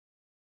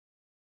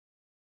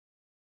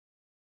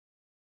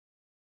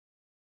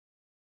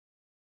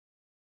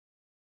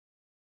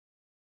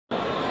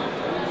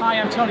Hi,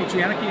 I'm Tony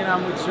Janicki and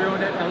I'm with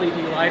ZeroNet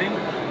LED Lighting,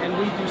 and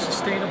we do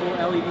sustainable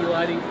LED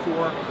lighting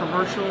for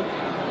commercial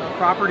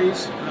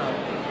properties,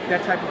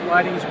 that type of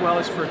lighting, as well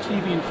as for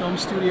TV and film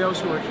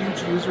studios who are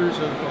huge users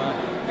of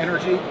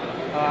energy.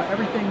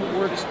 Everything that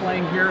we're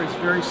displaying here is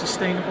very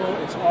sustainable.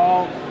 It's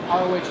all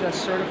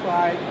ROHS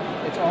certified.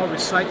 It's all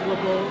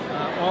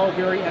recyclable, all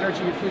very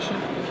energy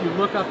efficient. If you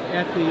look up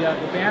at the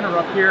banner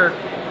up here,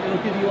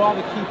 it'll give you all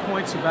the key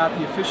points about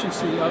the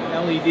efficiency of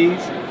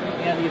LEDs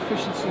and the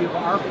efficiency of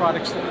our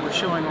products that we're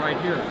showing right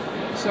here.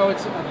 So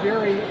it's a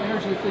very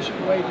energy efficient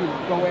way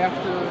to go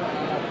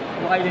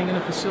after lighting in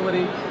a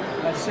facility.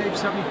 Save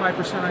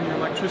 75% on your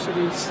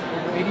electricity,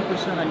 over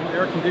 80% on your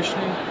air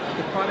conditioning.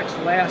 The products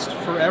last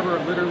forever,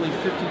 literally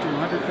 50 to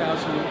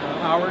 100,000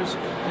 hours,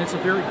 and it's a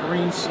very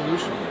green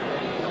solution.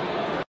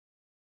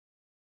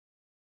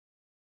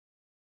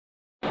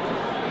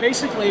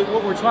 Basically,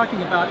 what we're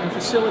talking about in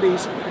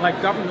facilities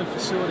like government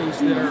facilities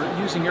that are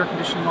using air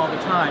conditioning all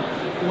the time,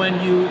 when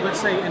you,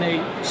 let's say in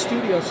a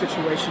studio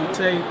situation,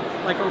 say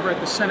like over at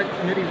the Senate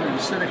committee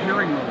rooms, Senate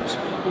hearing rooms,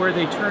 where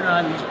they turn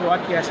on these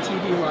broadcast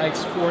TV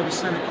lights for the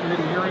Senate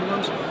committee hearing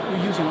rooms,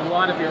 we're using a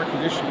lot of air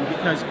conditioning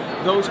because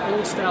those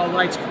old style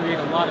lights create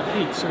a lot of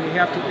heat, so you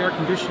have to air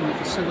condition the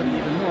facility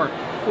even more.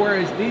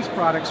 Whereas these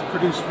products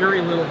produce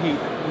very little heat,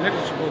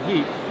 negligible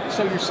heat,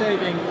 so you're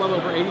saving well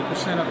over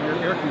 80% of your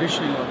air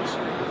conditioning loads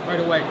right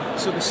away.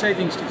 So the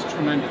savings is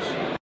tremendous.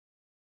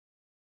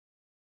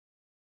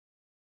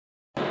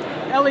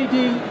 LED,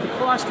 the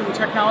cost of the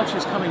technology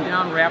is coming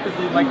down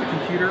rapidly, like the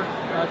computer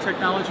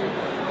technology,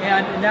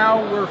 and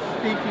now we're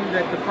thinking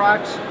that the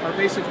products are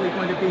basically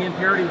going to be in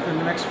parity within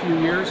the next few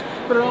years,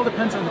 but it all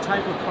depends on the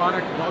type of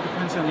product, it all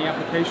depends on the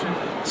application.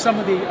 Some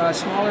of the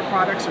smaller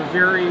products are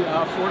very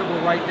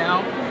affordable right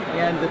now,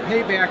 and the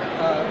payback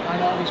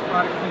on all these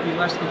products can be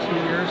less than 2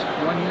 years,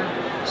 1 year,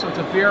 so it's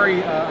a very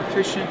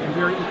efficient and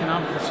very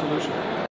economical solution.